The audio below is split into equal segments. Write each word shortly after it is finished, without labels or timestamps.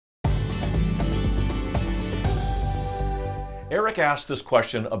Eric asked this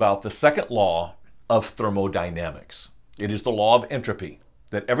question about the second law of thermodynamics. It is the law of entropy,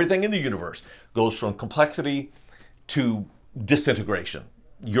 that everything in the universe goes from complexity to disintegration.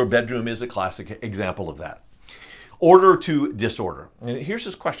 Your bedroom is a classic example of that. Order to disorder. And here's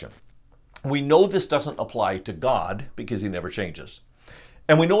his question. We know this doesn't apply to God because he never changes.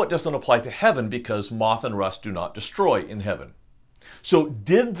 And we know it doesn't apply to heaven because moth and rust do not destroy in heaven. So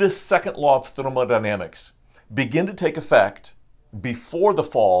did this second law of thermodynamics begin to take effect before the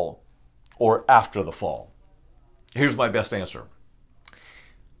fall or after the fall? Here's my best answer.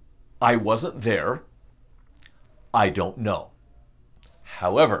 I wasn't there. I don't know.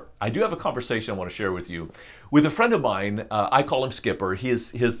 However, I do have a conversation I want to share with you with a friend of mine. I call him Skipper.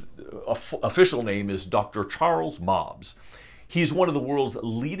 His official name is Dr. Charles Mobbs. He's one of the world's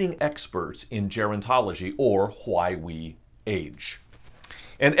leading experts in gerontology, or why we age.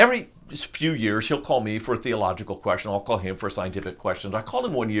 And every few years, he'll call me for a theological question. I'll call him for a scientific question. I called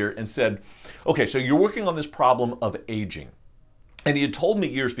him one year and said, okay, so you're working on this problem of aging. And he had told me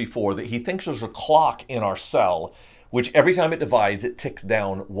years before that he thinks there's a clock in our cell, which every time it divides, it ticks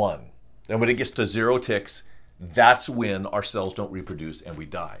down 1. And when it gets to 0 ticks, that's when our cells don't reproduce and we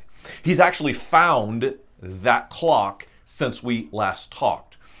die. He's actually found that clock since we last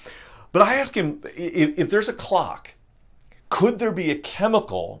talked. But I asked him, if there's a clock, could there be a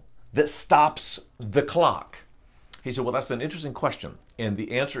chemical that stops the clock? He said, well, that's an interesting question. And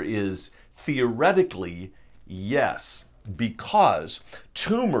the answer is theoretically, yes, because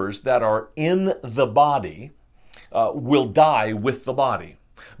tumors that are in the body will die with the body.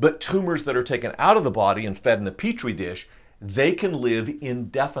 But tumors that are taken out of the body and fed in a petri dish, they can live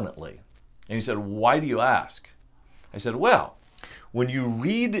indefinitely. And he said, why do you ask? I said, well, when you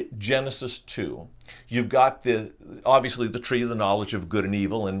read Genesis 2, you've got obviously the tree of the knowledge of good and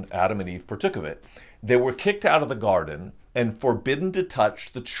evil, and Adam and Eve partook of it. They were kicked out of the garden and forbidden to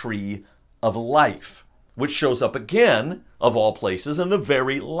touch the tree of life, which shows up again, of all places, in the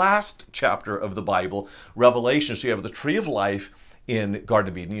very last chapter of the Bible, Revelation. So you have the tree of life in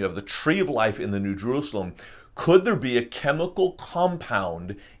Garden of Eden. You have the tree of life in the New Jerusalem. Could there be a chemical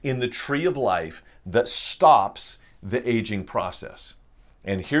compound in the tree of life that stops the aging process?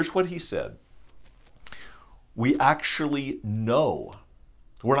 And here's what he said. We actually know.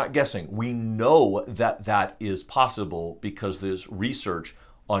 We're not guessing. We know that that is possible because there's research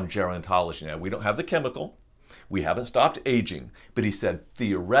on gerontology. Now, we don't have the chemical. We haven't stopped aging. But he said,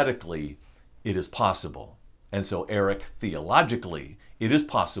 theoretically, it is possible. And so, Eric, theologically, it is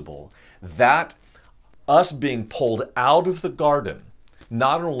possible that us being pulled out of the garden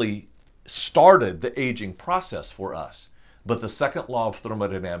not only started the aging process for us, but the second law of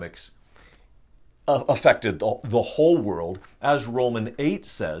thermodynamics affected the whole world. As Romans 8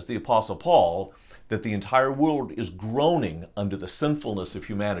 says, the Apostle Paul, that the entire world is groaning under the sinfulness of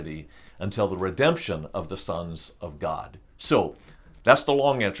humanity until the redemption of the sons of God. So that's the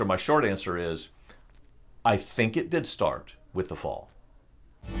long answer. My short answer is, I think it did start with the fall.